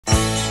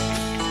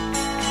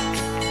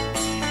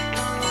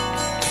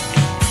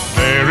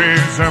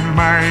is a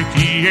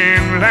mighty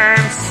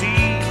inland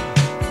sea,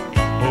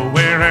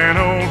 where an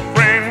old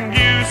friend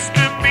used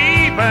to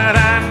be, but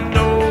I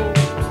know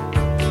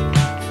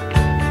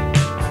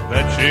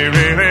that she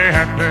really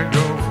had to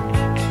go.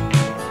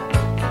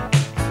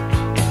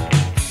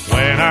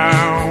 When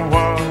I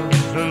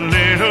was a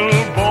little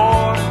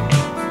boy,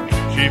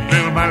 she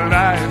filled my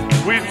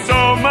life with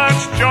so much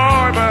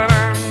joy, but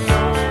I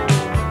know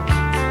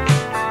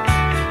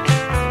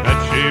that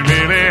she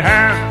really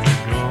had to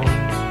go.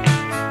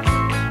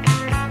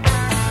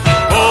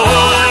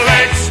 Oh,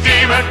 Lake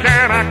Steamer,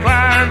 can I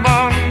climb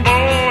on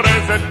board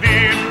as I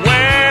did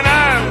when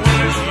I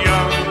was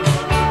young?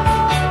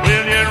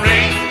 Will you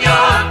ring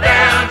your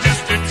bell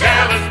just to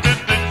tell us that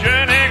the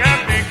journey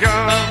has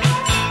begun?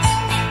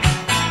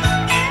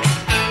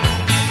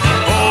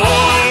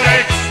 Oh,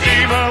 Lake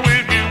Steamer,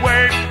 will you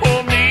wait for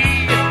me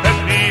at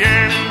the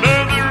end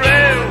of the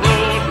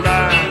railroad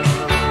line?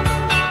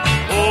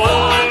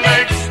 Oh,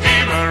 Lake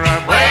Steamer,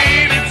 I've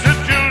waited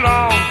such a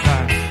long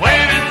time,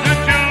 waited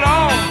such a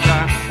long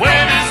time,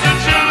 waited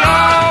such a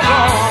long,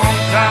 long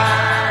time.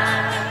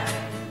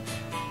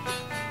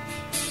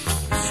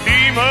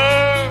 Steamer,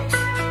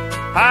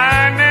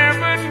 I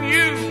never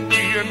knew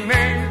your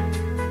name.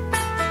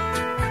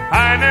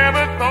 I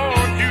never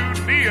thought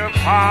you'd be a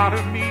part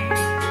of me.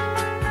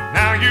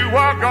 Now you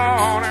are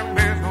gone and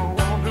there's no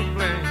one to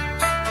blame.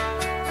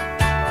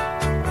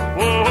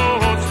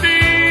 Oh,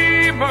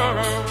 steamer,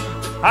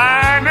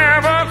 I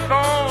never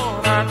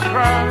thought I'd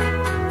cry.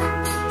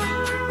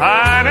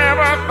 I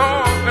never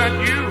thought that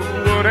you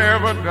would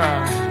ever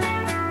die.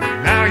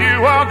 Now you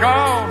are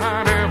gone,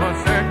 I never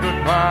said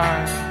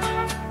goodbye.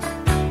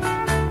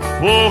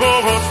 Oh,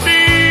 steamer,